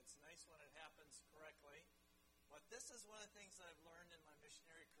But this is one of the things that I've learned in my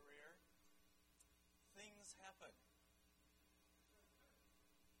missionary career. Things happen.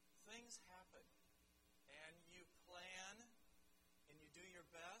 Things happen. And you plan and you do your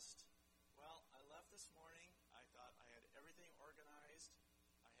best. Well, I left this morning. I thought I had everything organized.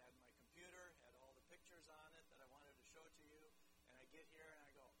 I had my computer, had all the pictures on it that I wanted to show to you. And I get here and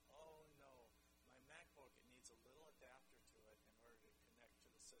I go, oh no, my MacBook, it needs a little adapter to it in order to connect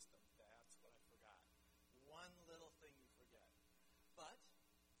to the system. That's what I forgot. One little thing you forget. But,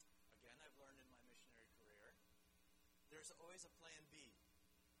 again, I've learned in my missionary career, there's always a plan B,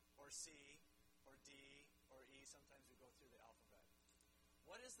 or C, or D, or E. Sometimes we go through the alphabet.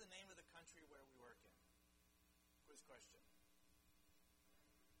 What is the name of the country where we work in? Quiz question.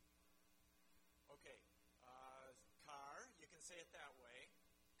 Okay. CAR, you can say it that way.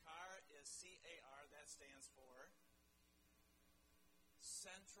 CAR is C-A-R, that stands for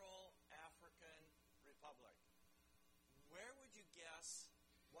Central African Republic. Where would you guess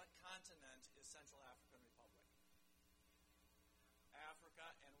what continent is Central African Republic?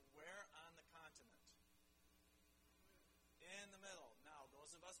 Africa, and where on the continent? In the middle. Now,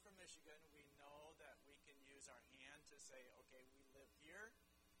 those of us from Michigan, we know that we can use our hand to say, okay, we live here.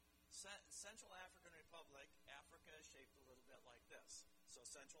 Central African Republic, Africa is shaped a little bit like this. So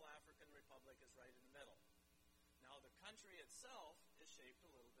Central African Republic is right in the middle. Now, the country itself is shaped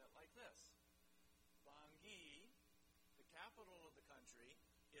a little bit like this. Bangui, the capital of the country,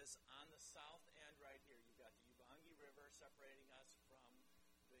 is on the south end right here. You've got the Ubangi River separating us from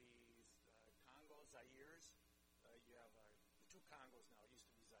the Congo, Zaires. You have the two Congos now. It used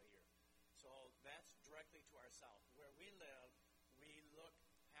to be Zaire. So that's directly to our south. Where we live, we look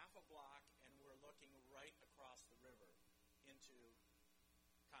half a block, and we're looking right across the river into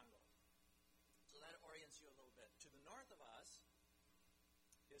Congo. So that orients you a little bit. To the north of us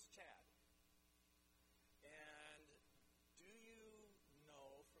is Chad. And do you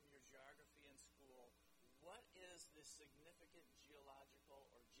know from your geography in school what is the significant geological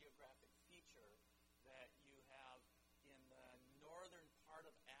or geographic feature that you have in the northern part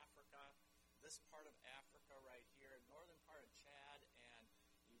of Africa, this part of Africa right here, northern part of Chad, and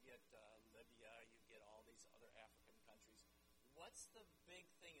you get Libya, you get all these other African countries. What's the big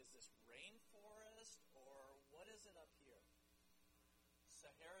thing? Is this rainforest, or what is it up here?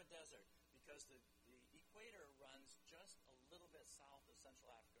 Sahara Desert, because the equator runs just a little bit south of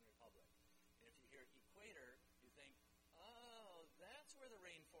Central African Republic. And if you hear equator, you think, oh, that's where the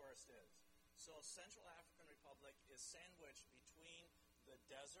rainforest is. So Central African Republic is sandwiched between the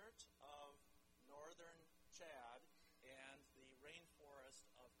desert of northern Chad and the rainforest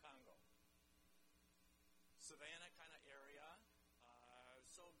of Congo. Savannah kind of area.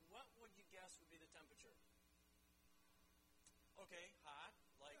 So what would you guess would be the temperature? Okay, hot.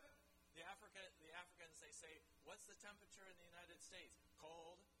 Like the Africans, they say, what's the temperature in the United States?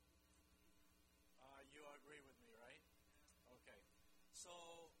 Cold. You agree with me, right? Okay. So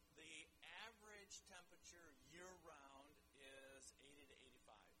the average temperature year-round is 80 to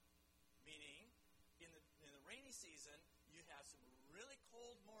 85. Meaning, in the rainy season, you have some really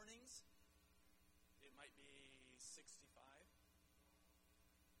cold mornings. It might be 65.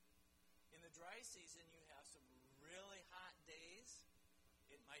 In the dry season, you have some really hot days.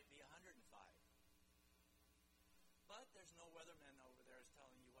 It might be 105. But there's no weatherman over there is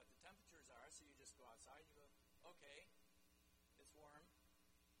telling you what the temperatures are, so you just go outside and you go, okay, it's warm.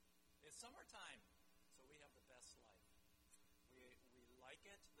 It's summertime, so we have the best life. We like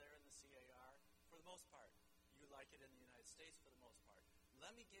it there in the CAR for the most part. You like it in the United States for the most part.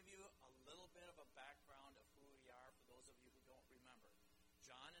 Let me give you a little bit of a background of who we are for those of you who don't remember.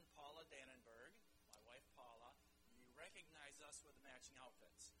 John and Paula Dannenberg, my wife Paula, you recognize us with the matching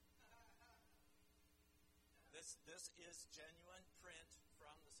outfits. This is genuine print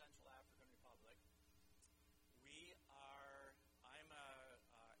from the Central African Republic. I'm a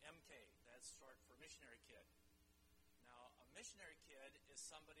MK, that's short for missionary kid. Now, a missionary kid is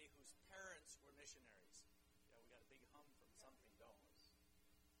somebody whose parents were missionaries. Yeah, we got a big hum from something, don't we?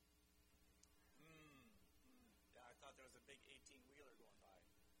 Yeah, I thought there was a big 18-wheeler going by.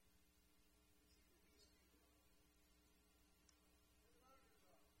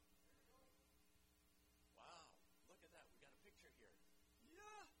 Wow, look at that. We got a picture here.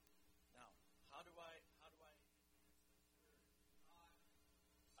 Yeah. Now, how do I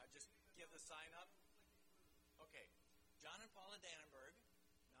just give the sign up? Okay. John and Paula Dannenberg.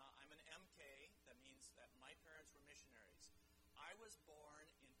 Now, I'm an MK. That means that my parents were missionaries. I was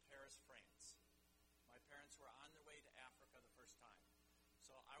born in Paris, France. My parents were on their way to Africa the first time.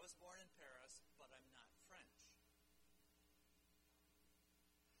 So I was born in Paris, but I'm not French.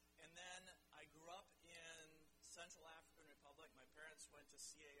 And then I grew up in Central African Republic. My parents went to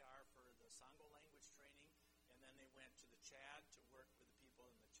CAR for the Sango language training, and then they went to the Chad to work with the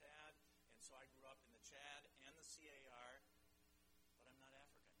people in the Chad. And so I grew up in the Chad and the CAR, but I'm not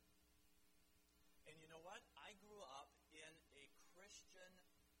African. And you know what? I grew up in a Christian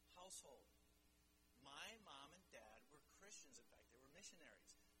household. My mom and dad were Christians. In fact, they were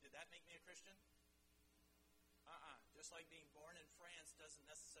missionaries. Did that make me a Christian? Just like being born in France doesn't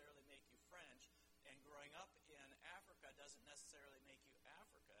necessarily make you French, and growing up in Africa doesn't necessarily make you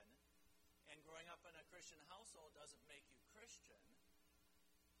African, and growing up in a Christian household doesn't make you Christian.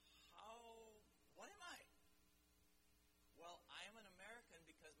 What am I? Well, I am an American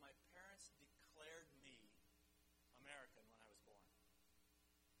because my parents declared me American when I was born.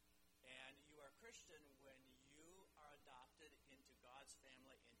 And you are Christian when you are adopted into God's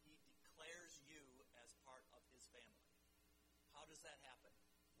family and He declares you as part of His family. How does that happen?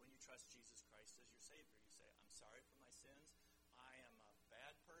 When you trust Jesus Christ as your Savior. You say, I'm sorry for my sins. I am a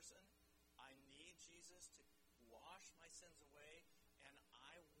bad person. I need Jesus to wash my sins away, and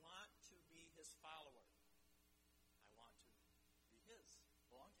I want to be His follower. I want to be His,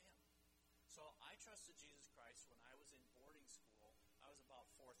 belong to Him. So I trusted Jesus Christ when I was in boarding school. I was about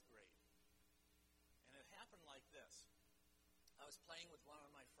 4th grade. And it happened like this. I was playing with one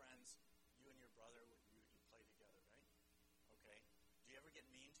of my friends. You and your brother, you play together, right? Okay. Do you ever get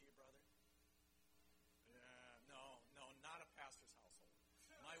mean to your brother? No, not a pastor's household.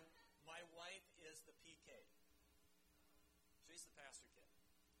 My wife is the PK. She's the pastor kid.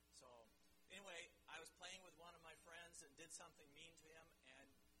 So anyway, I was playing with one of my friends and did something mean to him, and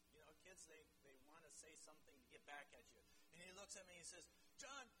kids, they want to say something to get back at you. And he looks at me and he says,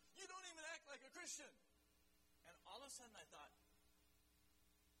 John, you don't even act like a Christian. And all of a sudden I thought,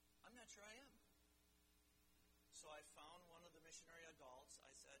 I'm not sure I am. So I found one of the missionary adults.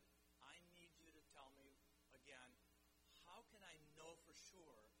 I said, I need you to tell me again, how can I know for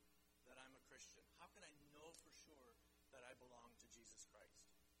sure that I'm a Christian? How can I know for sure that I belong to Jesus Christ?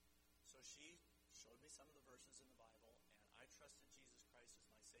 So she showed me some of the verses in the Bible, and I trusted Jesus Christ as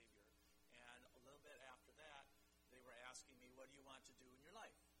my Savior. And a little bit after that, they were asking me, what do you want to do in your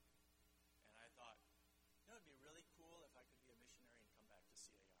life? And I thought, it would be really cool if I could be a missionary and come back to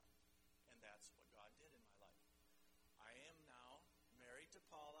CAR. And that's what God did in my life. I am now married to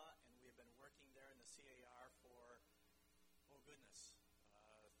Paula, and we have been working there in the CAR for,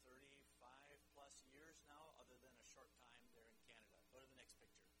 35 plus years now, other than a short time there in Canada. Go to the next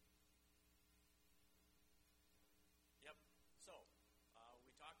picture. Yep. So,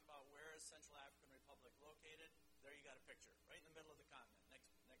 we talked about where is Central African Republic located. There you got a picture, right in the middle of the continent.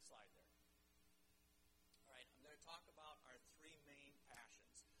 Next slide there. All right, I'm going to talk about our 3 main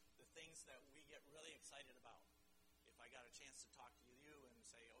passions, the things that we get really excited about. If I got a chance to talk to you and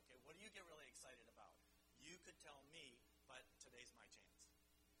say, okay, what do you get really excited about? You could tell me, but today's my chance.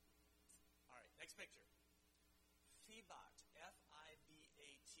 All right, next picture. FIBAT,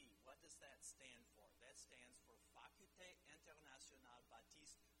 F-I-B-A-T. What does that stand for? That stands for Faculté Internationale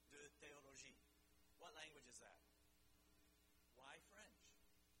Baptiste de Théologie. What language is that? Why French?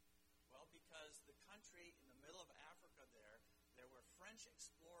 Well, because the country in the middle of Africa there were French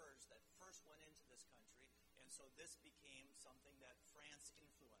explorers that first went into this country, and so this became something that France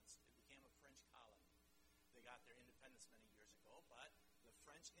influenced. It became a French colony. They got their independence many years ago, but the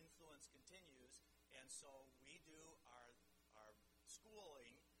French influence continues, and so we do our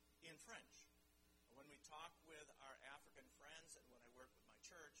schooling in French. When we talk with our African friends, and when I work with my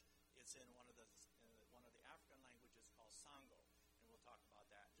church, it's in one of the African languages called Sango, and we'll talk about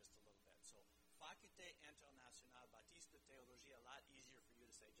that in just a little bit. So, Faculté Internationale Baptiste de Théologie, a lot easier for you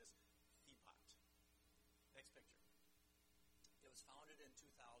to say, just FIBAT. Next picture. It was founded in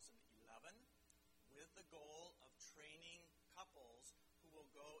 2011 with the goal of training couples who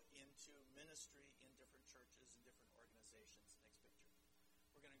will go into ministry in different churches and different organizations. Next picture.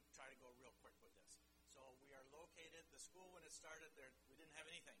 We're going to try to go real quick with this. So we are located, the school when it started there, we didn't have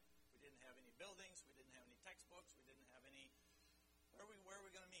anything. We didn't have any buildings, we didn't have any textbooks, we didn't have any, where are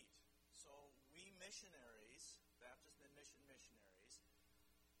we going to meet? So we missionaries, Baptist Mission missionaries,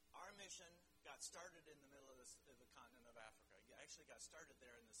 our mission got started in the middle of the continent of Africa. It actually got started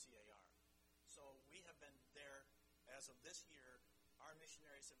there in the CAR. So we have been there, as of this year, our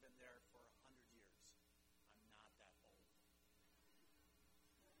missionaries have been there for 100 years. I'm not that old.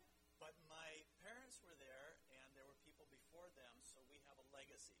 But my parents were there, and there were people before them, so we have a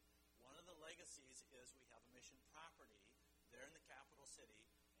legacy. One of the legacies is we have a mission property there in the capital city,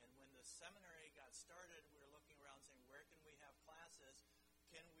 and when the seminary got started, we were looking around saying, where can we have classes?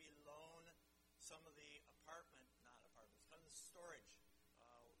 Can we loan some of the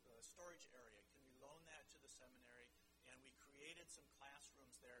storage area? Can we loan that to the seminary, and we created some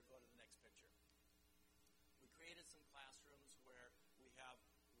classrooms there. Go to the next picture. We created some classrooms where we have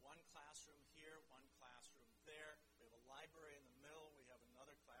one classroom here, one classroom there. We have a library in the middle. We have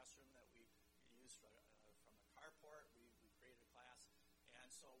another classroom that we use from a carport. We created a class.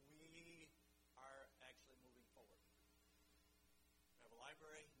 And so we are actually moving forward. We have a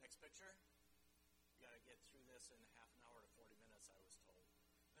library. Next picture. We got to get through this in half an hour to 40 minutes, I was told.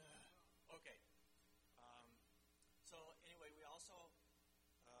 Okay. So anyway, we also,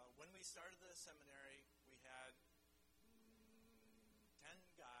 when we started the seminary, we had 10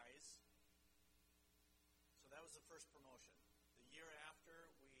 guys. So that was the first promotion. The year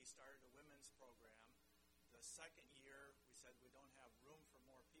after, we started a women's program. The second year, we said we don't have room for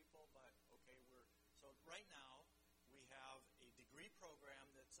more people, but okay, so right now, we have a degree program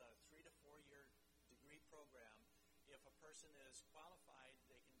that's a 3 to 4 year degree program. If a person is qualified,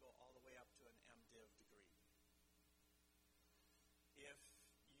 they can go all the way up to an MDiv degree.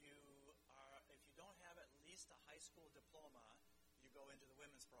 If you don't have at least a high school diploma, you go into the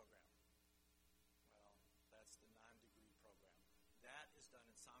women's program. Well, that's the non-degree program. That is done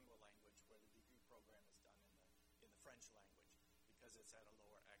in Sangwa language, where the degree program is done in the French language, because it's at a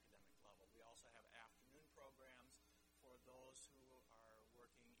lower academic level. We also have afternoon programs for those who are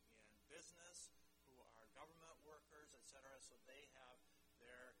working in business, who are government workers, etc. So they have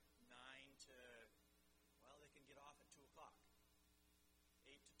their 9 to, well, they can get off at 2 o'clock.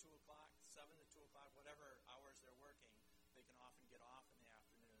 8 to 2 o'clock, 7 to 2 o'clock, whatever hours they're working, they can often get off in the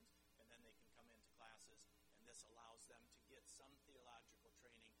afternoons, and then they can come into classes, and this allows them to get some theological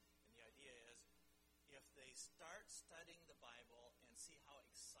training. And the idea is, if they start studying the Bible and see how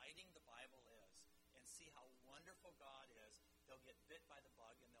exciting the Bible is, and see how wonderful God is, they'll get bit by the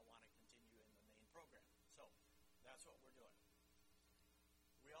bug, and they'll want to continue in the main program. So, that's what we're doing.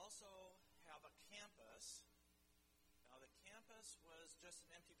 We also have a campus. Now, the campus was just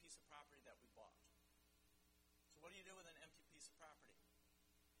an empty piece of property that we bought. So what do you do with an empty piece of property?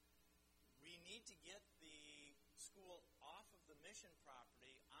 We need to get the school off of the mission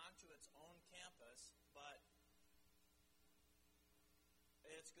property onto its own campus, but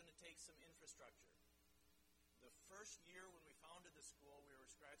it's going to take some infrastructure. The first year when we founded the school, we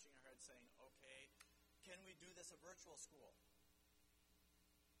were scratching our heads saying, okay, can we do this a virtual school?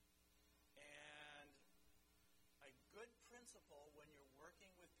 Good principle when you're working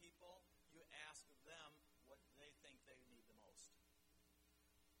with people, you ask them what they think they need the most.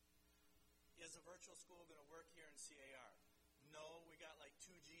 Is a virtual school going to work here in CAR? No, we got like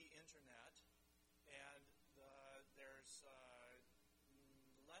 2G internet, and there's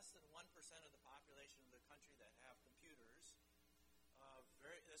less than 1% of the population of the country that have computers.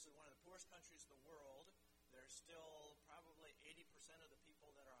 This is one of the poorest countries in the world. There's still probably 80% of the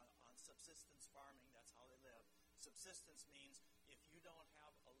people that are on subsistence farming. That's how they live. Subsistence means if you don't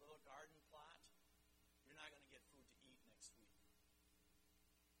have a little garden plot, you're not going to get food to eat next week.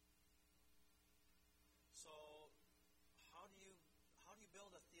 So how do you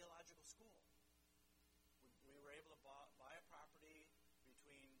build a theological school? We were able to buy a property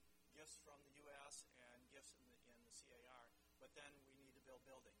between gifts from the U.S. and gifts in the CAR, but then we need to build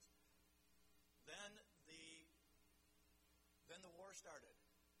buildings. Then the war started.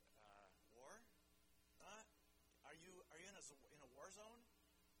 War? Are you in a war zone?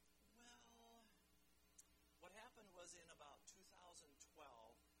 Well, what happened was in about 2012,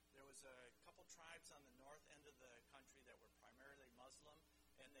 there was a couple tribes on the north end of the country that were primarily Muslim,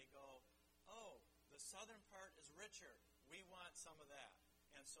 and they go, oh, the southern part is richer. We want some of that.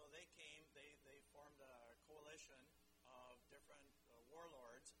 And so they came, they formed a coalition of different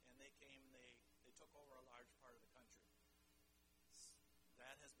warlords, and they came, they took over a large part of the country.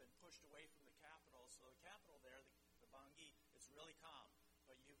 That has been pushed away from the capital. So the capital there, the Bangui, it's really calm.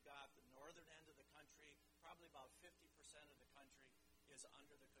 But you've got the northern end of the country, probably about 50% of the country is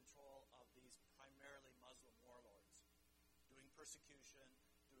under the control of these primarily Muslim warlords, doing persecution,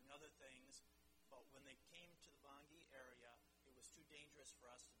 doing other things. But when they came to the Bangui area, it was too dangerous for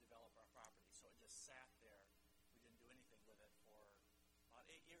us to develop our property. So it just sat there. We didn't do anything with it for about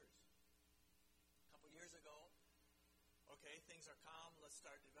 8 years. A couple years ago, okay, things are calm, let's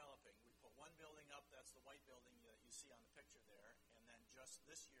start developing. We put one building up, that's the white building that you see on the picture there, and then just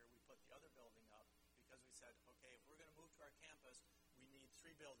this year we put the other building up because we said, okay, if we're going to move to our campus, we need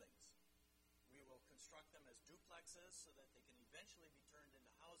 3 buildings. We will construct them as duplexes so that they can eventually be turned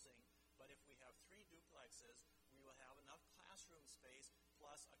into housing, but if we have 3 duplexes, we will have enough classroom space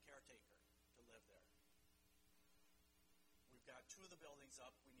plus a caretaker to live there. We've got 2 of the buildings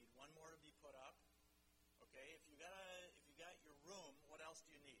up, we need 1 more to be put up. Okay, if you got your room, what else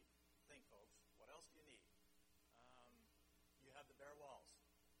do you need? Think, folks, what else do you need? have the bare walls.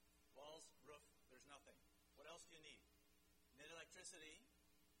 Walls, roof, there's nothing. What else do you need? You need electricity.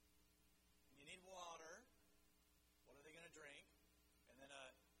 You need water. What are they going to drink? And then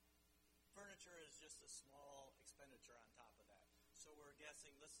furniture is just a small expenditure on top of that. So we're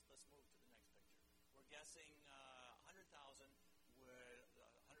guessing, let's move to the next picture. We're guessing $100,000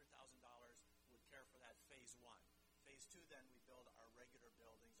 would care for that phase one. Phase two, then we build our regular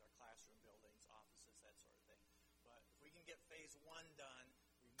buildings, our classroom buildings, offices, that sort of thing. But if we can get phase one done,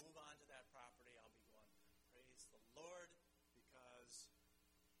 we move on to that property, I'll be going, praise the Lord, because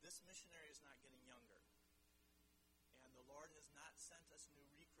this missionary is not getting younger. And the Lord has not sent us new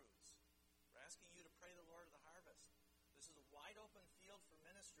recruits. We're asking you to pray the Lord of the harvest. This is a wide open field for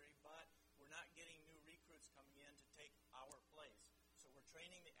ministry, but we're not getting new recruits coming in to take our place. So we're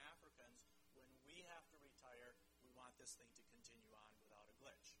training the Africans. When we have to retire, we want this thing to continue on without a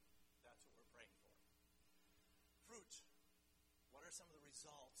glitch. That's what we're praying for. Fruit. What are some of the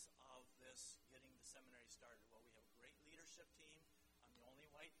results of this getting the seminary started? Well, we have a great leadership team. I'm the only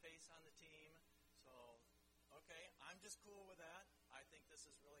white face on the team. So, okay, I'm just cool with that. I think this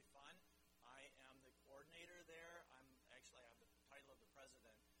is really fun. I am the coordinator there. I have the title of the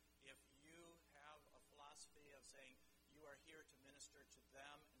president. If you have a philosophy of saying you are here to minister to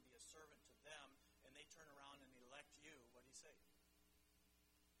them and be a servant to them, and they turn around and elect you, what do you say?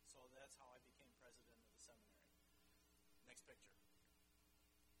 So that's how I became president of the seminary. Next picture.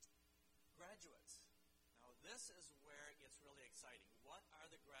 Graduates. Now this is where it gets really exciting. What are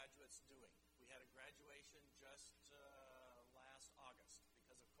the graduates doing? We had a graduation just last August.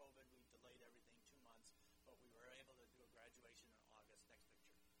 Because of COVID, we delayed everything 2 months, but we were able to do a graduation in August. Next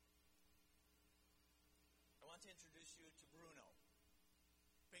picture. I want to introduce you to Bruno.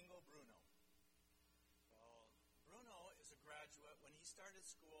 Bingo Bruno. Well, Bruno is a graduate. When he started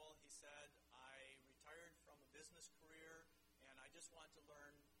school, he said, I retired from a business career, and I just want to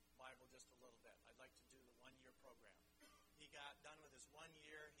learn Bible just a little bit. I'd like to do the one-year program. He got done with his 1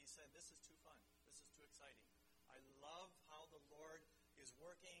 year. He said, this is too fun. This is too exciting. I love how the Lord is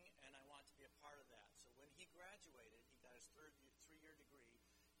working, and I want to be a part of that. So when he graduated, he got his three-year degree,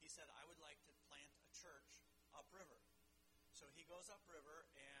 he said, I would like to plant a church upriver. So he goes upriver,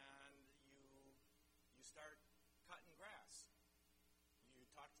 and you start cutting grass. You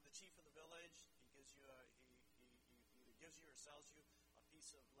talk to the chief of the village. He gives you he either gives you or sells you a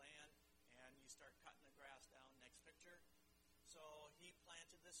piece of land, and you start cutting the grass down. Next picture. So he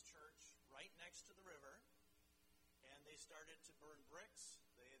planted this church right next to the river, and they started to burn bricks.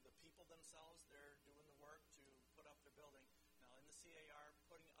 The people themselves, they're doing the work to put up their building. Now in the CAR,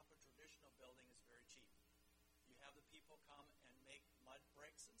 putting up a traditional building is very cheap. You have the people come and make mud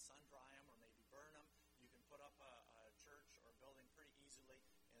bricks and sun dry them or maybe burn them. You can put up a church or a building pretty easily,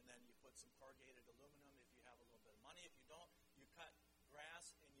 and then you put some corrugated aluminum if you have a little bit of money. If you don't, you cut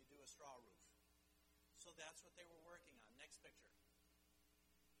grass and you do a straw roof. So that's what they were working on. Next picture.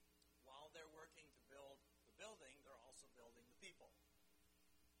 While they're working to build the building, they're also building the people.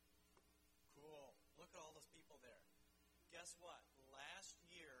 Cool. Look at all those people there. Guess what? Last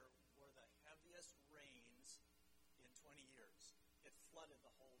year were the heaviest rains in 20 years. It flooded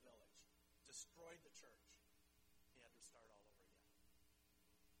the whole village, destroyed the church. He had to start all over again.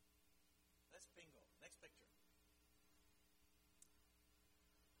 That's bingo. Next picture.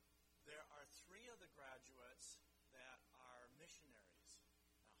 There are 3 of the graduates that are missionaries.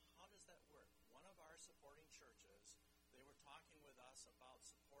 Now, how does that work? One of our supporting churches, they were talking with us about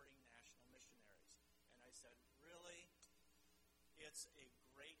supporting national missionaries. And I said, really? It's a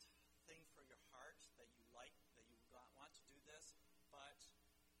great thing for your heart that you like, that you want to do this, but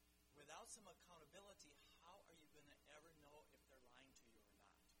without some accountability, how are you going to ever know if they're lying to you or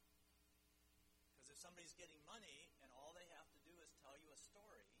not? Because if somebody's getting money and all they have to do is tell you a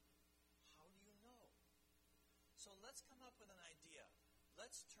story, how do you know? So let's come up with an idea.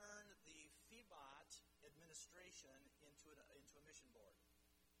 Let's turn the FEBOT administration into a mission board.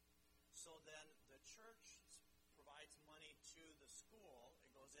 So then the church provides money to the school. It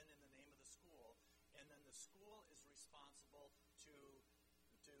goes in the name of the school, and then the school is responsible to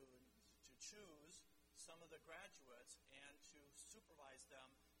choose some of the graduates and to supervise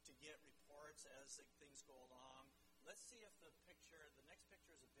them to get reports as things go along. Let's see if the next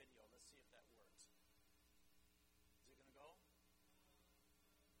picture is a video. Let's see if that works. Is it going to go?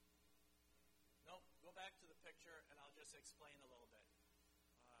 Nope. Go back to the picture, and I'll just explain a little bit.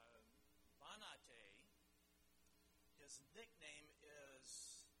 Banate, his nickname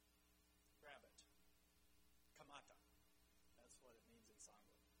is Rabbit. Kamata. That's what it means in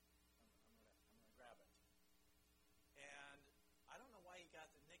Sangli. I'm gonna grab it. And I don't know why he got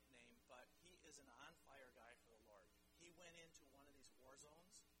the nickname, but he is an on-fire guy for the Lord. He went into one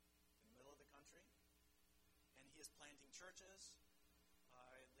zones in the middle of the country. And he is planting churches.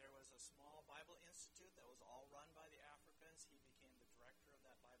 There was a small Bible institute that was all run by the Africans. He became the director of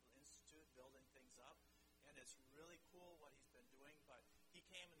that Bible institute, building things up. And it's really cool what he's been doing. But he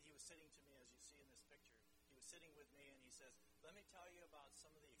came and he was sitting to me, as you see in this picture. He was sitting with me and he says, let me tell you about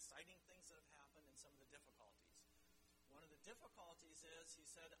some of the exciting things that have happened and some of the difficulties. One of the difficulties is, he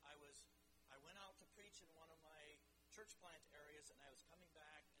said, I went out to preach in one of my church plant areas, and I was coming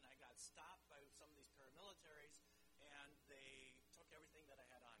back, and I got stopped by some of these paramilitaries, and they took everything that I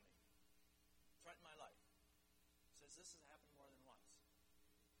had on me. Threatened my life. Says this has happened more than once.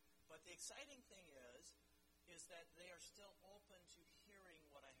 But the exciting thing is that they are still open to hearing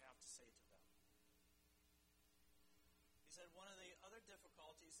what I have to say to them. He said one of the other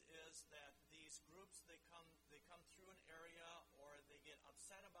difficulties is that these groups, they come through an area or they get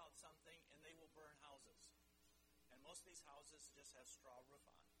upset about something and they will burn houses. And most of these houses just have straw roof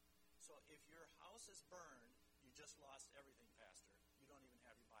on. So if your house is burned, you just lost everything, Pastor. You don't even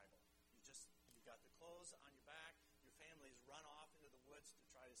have your Bible. You got the clothes on your back, your family's run off into the woods to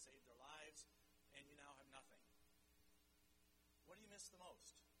try to save their lives, and you now have nothing. What do you miss the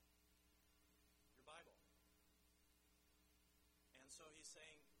most? Your Bible. And so he's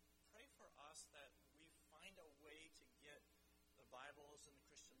saying, pray for us that we find a way to get the Bibles and the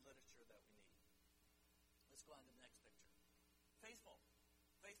Christian literature that we need. Let's go on to the next picture. Faithful,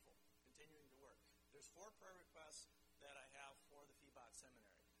 continuing to work. There's 4 prayer requests that I have for the Phoebot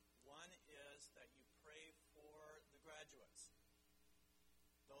Seminary. One is that you pray for the graduates,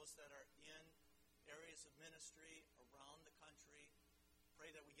 those that are in areas of ministry around the country.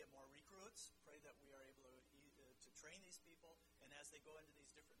 Pray that we get more recruits. Pray that we are able to train these people, and as they go into these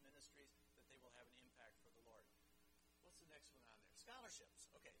different ministries, that they will have an impact for the Lord. What's the next one on there?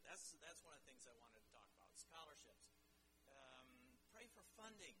 Scholarships. Okay, that's one of the things I wanted to talk about. Scholarships. Pray for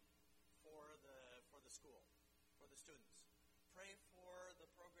funding for the school, for the students. Pray for the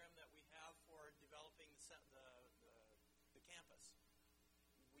program that we have for developing the campus.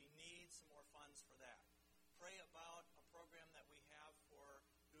 We need some more funds for that. Pray about a program that we have for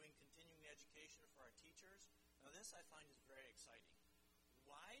doing continuing education for our teachers. Now this I find is very exciting.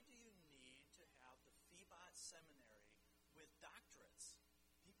 Why do you need to have the Phoebot Seminary with doctorates?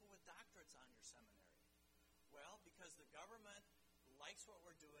 People with doctorates on your seminary. Well, because the government likes what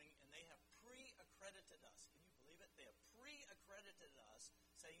we're doing, and they have pre-accredited us. Can you believe it? They have pre-accredited us,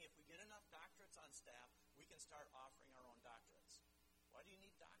 saying if we get enough doctorates on staff, we can start offering our own doctorates. Why do you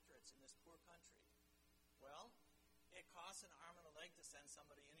need doctorates in this poor country? Well, it costs an arm and a leg to send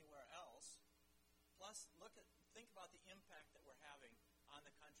somebody anywhere else. Plus, think about the impact that we're having on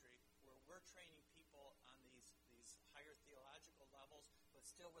the country, where we're training people on these higher theological levels, but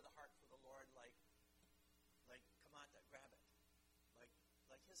still with a heart for the Lord, like Kamata, grab it,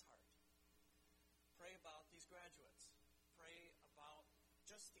 like his heart. Pray about these graduates. Pray about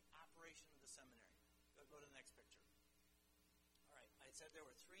just the operation of the seminary. Go to the next picture. All right, I said there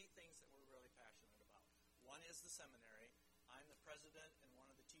were 3 things that we're really passionate about. One is the seminary. I'm the president and one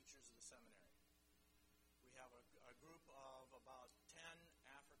of the teachers of the seminary. We have a group of about 10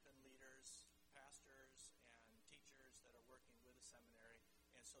 African leaders, pastors, and teachers that are working with the seminary,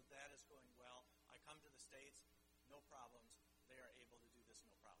 and so that is going well. I come to the States, no problems. They are able to do this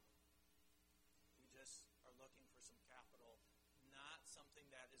no problem. We just are looking for some capital, not something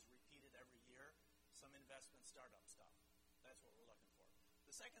that is repeated every year, some investment startup stuff. That's what we're looking for.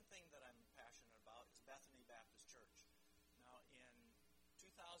 The second thing that I'm passionate about is Bethany Baptist Church. Now, in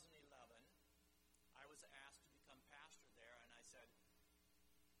 2011, I was asked to become pastor there, and I said,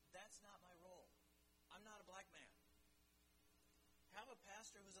 that's not my role. I'm not a black man. Have a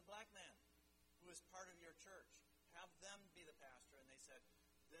pastor who's a black man, who is part of your church. Have them be the pastor. And they said,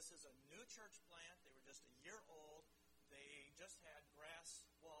 this is a new church plant. They were just a year old. They just had grass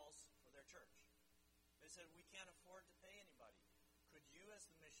walls for their church. They said, we can't afford to pay anybody. Could you, as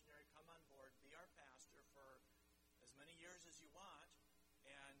the missionary, come on board, be our pastor for as many years as you want,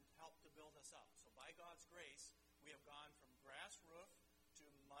 and help to build us up? So by God's grace, we have gone from grass roof to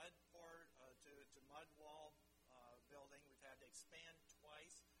mud wall building. We've had to expand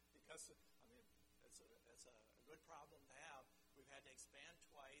twice because, it's a good problem to have. We've had to expand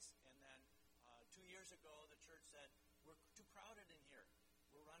twice, and then 2 years ago, the church said, we're too crowded in here.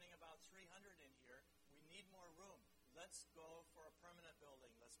 We're running about 300 in here. We need more room. Let's go for a permanent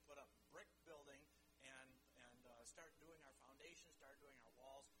building. Let's put a brick building and start doing our foundation, start doing our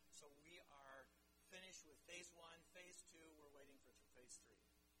walls. So we are finished with phase 1. Phase 2, we're waiting for phase 3.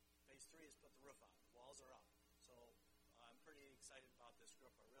 Phase 3 is put the roof on. The walls are up. So I'm pretty excited about this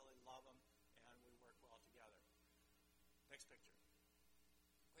group. I really love them, and we work well together. Next picture.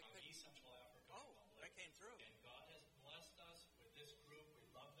 Big East Central African Oh, Republic. that came through. And God has blessed us with this group. We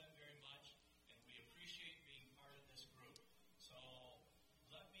love them very much, and we appreciate being part of this group. So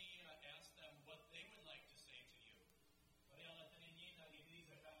let me ask them what they would like to say to you.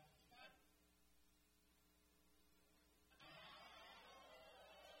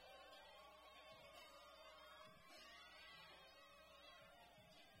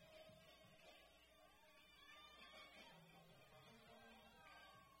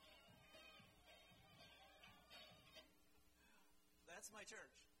 That's my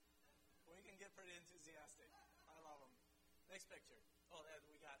church. We can get pretty enthusiastic. I love them. Next picture. Oh, that's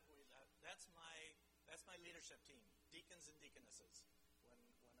my leadership team, deacons and deaconesses. When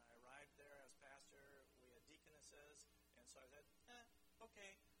I arrived there as pastor, we had deaconesses, and so I said,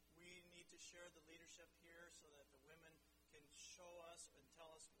 okay, we need to share the leadership here so that the women can show us and tell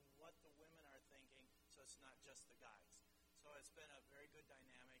us what the women are thinking, so it's not just the guys. So it's been a very good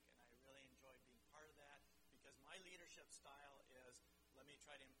dynamic, and I really enjoy being part of that, because my leadership style is, let me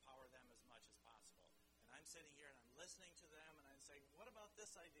try to empower them as much as possible. And I'm sitting here and I'm listening to them and I'm saying, what about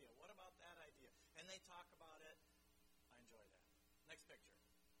this idea? What about that idea? And they talk about it. I enjoy that. Next picture.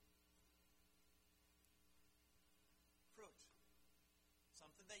 Fruit.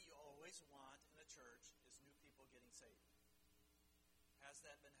 Something that you always want in a church is new people getting saved. Has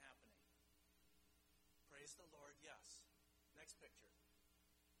that been happening? Praise the Lord, yes. Next picture.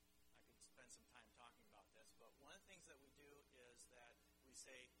 I could spend some time talking about this, but one of the things that we do is that we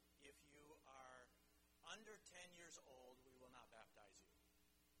say, if you are under 10 years old, we will not baptize you.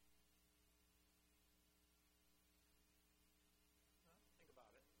 Well, think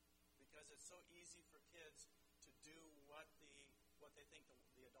about it. Because it's so easy for kids to do what they think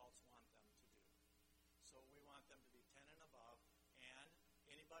the adults want them to do. So we want them to be 10 and above, and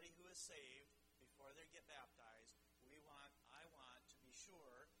anybody who is saved, before they get baptized, I want to be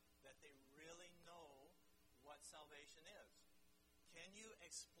sure that they really know what salvation is. Can you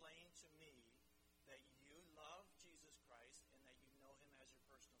explain to me that you love Jesus Christ and that you know him as your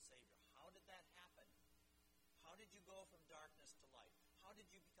personal Savior? How did that happen? How did you go from darkness to light? How did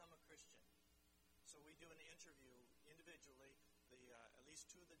you become a Christian? So we do an interview individually. At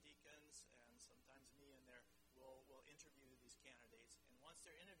least two of the deacons and sometimes me in there will interview these candidates. And once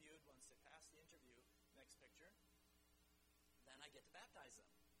they're interviewed, once they pass the interview, next picture, then I get to baptize them.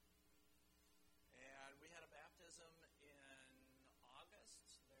 And we had a baptism in August.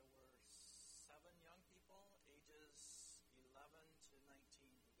 There were 7 young people, ages 11 to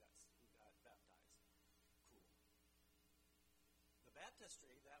 19, who got baptized. Cool. The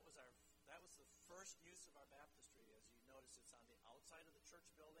baptistry, that was the first use of our baptistry. As you notice, it's on the outside of the church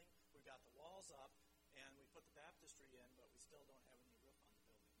building. We've got the walls up, and we put the baptistry in, but we still don't have any roof on the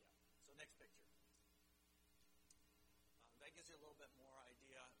building yet. So next picture. That gives you a little bit more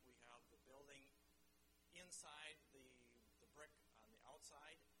idea. We have the building inside, the brick on the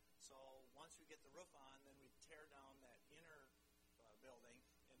outside. So once we get the roof on, then we tear down that inner building,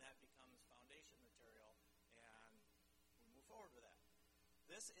 and that becomes foundation material, and we move forward with that.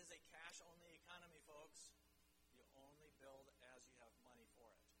 This is a cash-only economy, folks. You only build as you have money for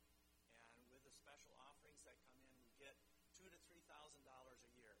it. And with the special offerings that come in, we get $2,000 to $3,000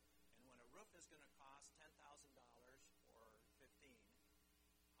 a year. And when a roof is going to cost $10,000 or $15,000,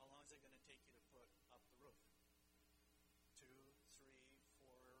 how long is it going to take you to put up the roof? 2, 3,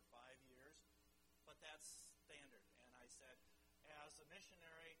 4, 5 years? But that's standard. And I said, as a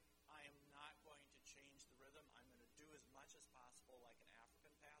missionary, I am not going to change the rhythm. I'm going to do as much as possible like an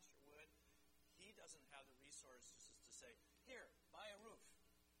African pastor would. He doesn't have the resources to say, here, buy a roof.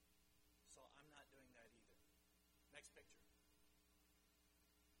 So I'm not doing that either. Next picture.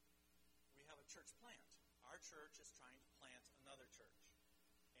 We have a church plant. Our church is trying to plant another church.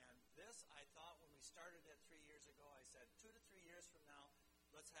 And this, I thought when we started it 3 years ago, I said 2 to 3 years from now,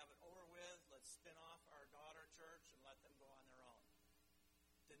 let's have it over with. Let's spin off our daughter church and let them go on their own.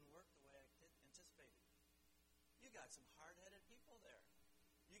 Didn't work the way I anticipated. You got some hard-headed people there.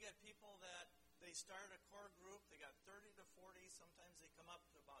 You get people that they start a core group, they got 30 to 40, sometimes they come up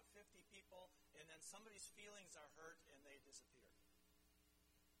to about 50 people, and then somebody's feelings are hurt and they disappear.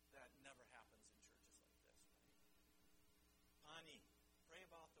 That never happens in churches like this, right? Pawnee. Pray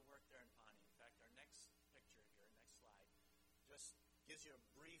about the work there in Pawnee. In fact, our next picture here, next slide, just gives you a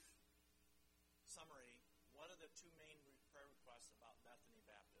brief summary. What are the 2 main prayer requests about Bethany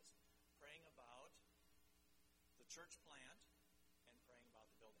Baptist? Praying about the church plant and praying about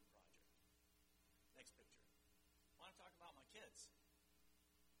the building project. Next picture. I want to talk about my kids.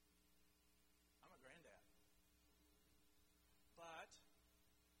 I'm a granddad. But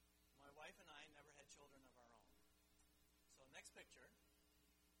my wife and I never had children of our own. So next picture.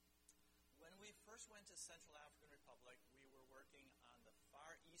 When we first went to Central African Republic, we were working on the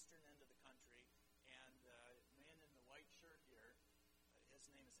far eastern end of the country, and the man in the white shirt here,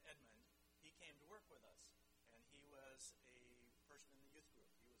 his name is Edmund, he came to work with us, and he was a person in the youth group.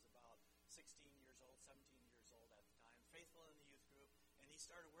 He was about 16 years old, 17 years old at the time, faithful in the youth group, and he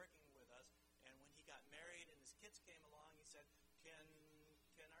started working with us, and when he got married and his kids came along, he said,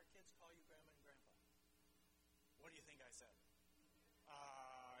 can our kids call you Grandma and Grandpa? What do you think I said?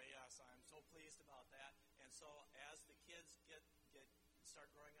 Yes, I'm so pleased about that. And so as the kids start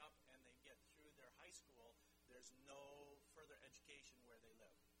growing up and they get through their high school, there's no further education where they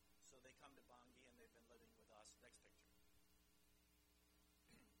live. So they come to Bongi and they've been living with us. Next picture.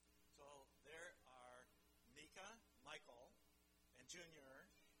 So there are Mika, Michael, and Junior,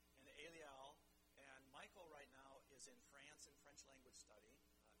 and Eliel. And Michael right now is in France in French language study.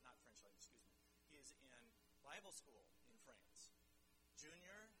 Not French language, excuse me. He is in Bible school in France.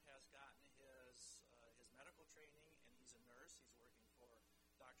 Junior has gotten his medical training, and he's a nurse. He's working for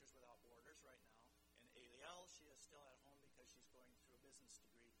Doctors Without Borders right now. And Eliel, she is still at home because she's going through a business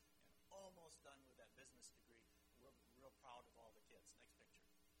degree and almost done with that business degree. We're real proud of all the kids. Next picture.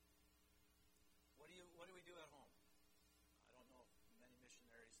 What do we do at home? I don't know if many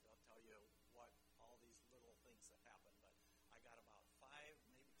missionaries will tell you what all these little things that happen, but I got about 5,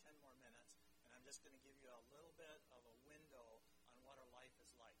 maybe 10 more minutes, and I'm just going to give you a little bit of a window on what our life is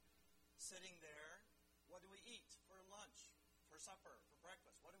like. Sitting there, what do we eat for lunch, for supper, for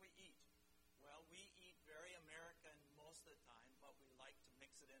breakfast? What do we eat? Well, we eat very American most of the time, but we like to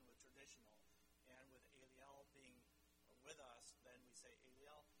mix it in with traditional. And with Eliel being with us, then we say,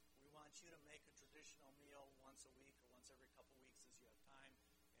 Eliel, we want you to make a traditional meal once a week or once every couple weeks as you have time,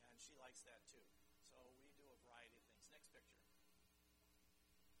 and she likes that too. So we do a variety of things. Next picture.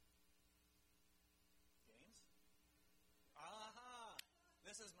 Games? Aha!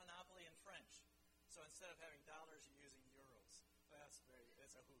 This is Monopoly in French. So instead of having dollars, you're using euros.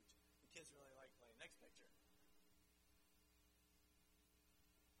 It's a hoot. The kids really like playing. Next picture.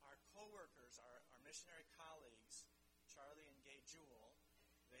 Our co-workers, our missionary colleagues, Charlie and Gay Jewel,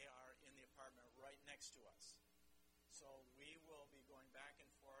 they are in the apartment right next to us. So we will be going back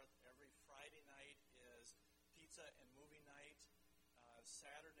and forth. Every Friday night is pizza and movie night.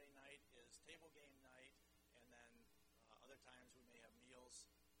 Saturday night is table game night. And then other times we may have meals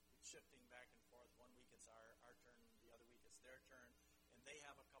shifting back and forth. One week it's our turn, the other week it's their turn. And they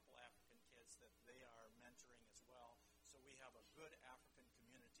have a couple African kids that they are mentoring as well. So we have a good African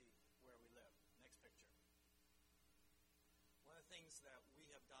community where we live. Next picture. One of the things that we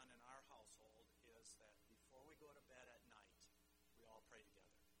have done in our household is that before we go to bed at night, we all pray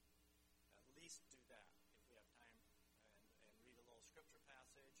together. At least do that if we have time and read a little scripture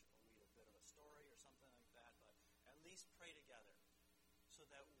passage or read a bit of a story or something like that, but at least pray together so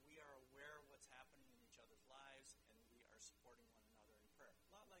that we are aware of what's happening in each other's lives and we are supporting one another in prayer.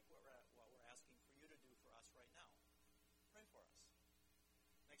 A lot like what we're asking for you to do for us right now. Pray for us.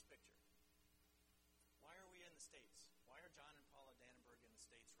 Next picture. Why are we in the States? Why are John and Paula Dannenberg in the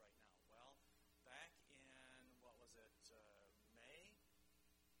States right now? Well, back in, May?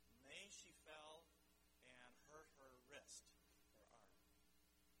 May she fell and hurt her wrist, her arm.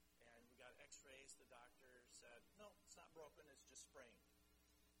 And we got x-rays. The doctor said, no, it's not broken, it's just sprained.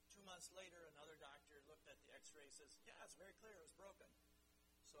 2 months later, another doctor looked at the x-ray and says, yeah, it's very clear it was broken.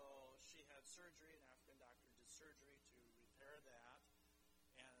 So she had surgery, an African doctor did surgery to repair that.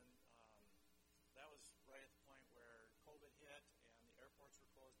 And that was right at the point where COVID hit and the airports were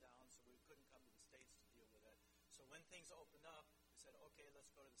closed down, so we couldn't come to the States to deal with it. So when things opened up, we said, okay,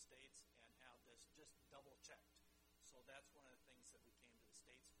 let's go to the States and have this just double-checked. So that's one of the things that we came to the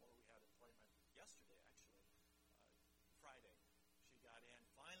States for. We had an appointment yesterday, actually, Friday. She got in,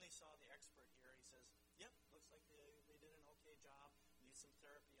 finally saw the expert here. He says, yep, looks like they did an okay job. Need some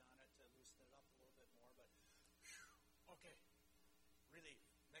therapy on it to loosen it up a little bit more, but okay, relief.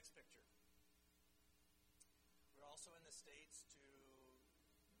 Next picture. We're also in the States to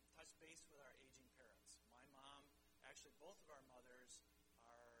touch base with our aging parents. My mom, actually both of our mothers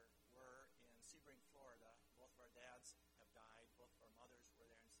were in Sebring, Florida. Both of our dads have died. Both of our mothers were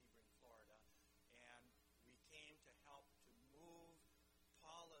there in Sebring, Florida. And we came to help to move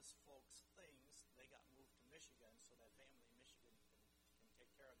Paula's folks' things. They got moved to Michigan, so that family in Michigan can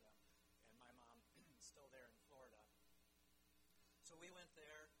take care of them. And my mom is still there in Florida. So we went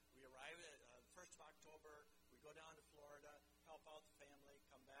there. We arrived at 1st of October. We go down to Florida, help out the family,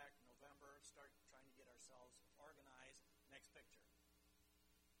 come back November, start trying to get ourselves organized. Next picture.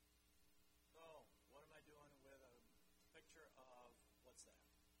 So, what am I doing with a picture of, what's that?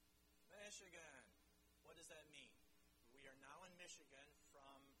 Michigan. What does that mean? We are now in Michigan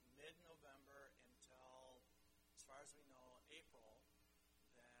from mid-November until, as far as we know, April,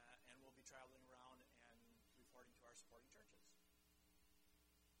 and we'll be traveling around and reporting to our supporting churches.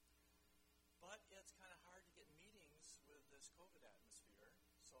 But it's kind of hard to get meetings with this COVID atmosphere,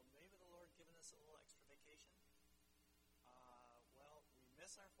 so maybe the Lord given us a little extra vacation. Well, we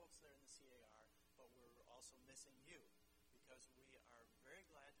miss our folks there in the CAR, but we're also missing you, because we are very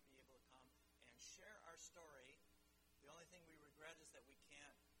glad to be able to come and share our story. The only thing we regret is that we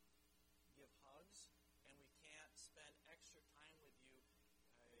can't give hugs, and we can't spend extra time with you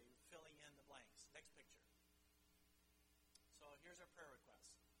filling in the blanks. Next picture. So here's our prayer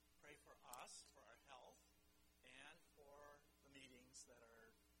request. Pray for us, for our health, and for the meetings that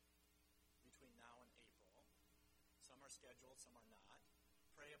are between now and April. Some are scheduled, some are not.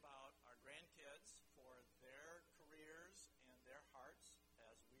 Pray about our grandkids for their careers and their hearts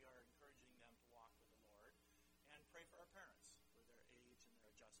as we are encouraging them to walk with the Lord. And pray for our parents for their age and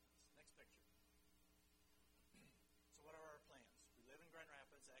their adjustments. Next picture. So what are our plans? We live in Grand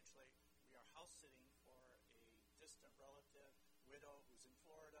Rapids. Actually, we are house sitting for a distant relative, widow, who's in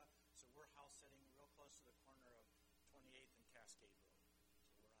Florida. So we're house sitting real close to the corner of 28th and Cascade Road. So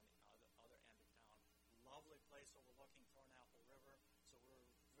we're on the other end of town. Lovely place overlooking Thornapple River. So we're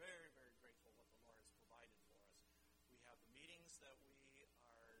very, very grateful what the Lord has provided for us. We have the meetings that we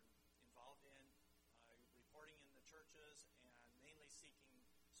are involved in, reporting in the churches, and mainly seeking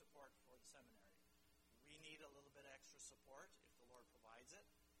support for the seminary. We need a little bit extra support if the Lord provides it,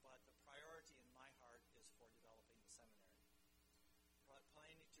 but the priority in my heart is for developing the seminary.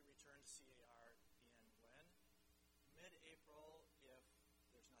 Planning to return to CAR in when? Mid-April, if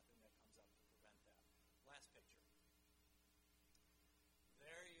there's nothing that comes up to prevent that. Last picture.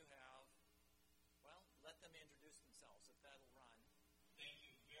 There you have, well, let them introduce themselves if that'll run. Thank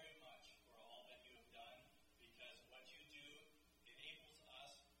you very much for all that you have done, because what you do enables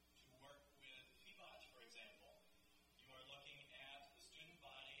us to work with PBOT, for example. You are looking at the student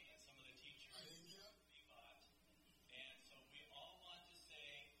body and some of the teachers of PBOT. And so we all want to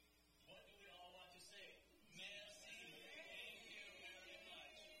say, what do we all want to say? Merci. Thank you very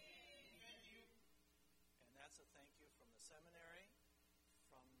much. Thank you. And that's a thank you from the seminary,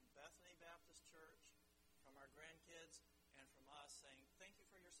 from Bethany Baptist Church, from our grandkids, and from us saying thank you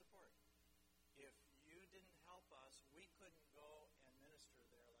for your support. If you didn't help us, we couldn't go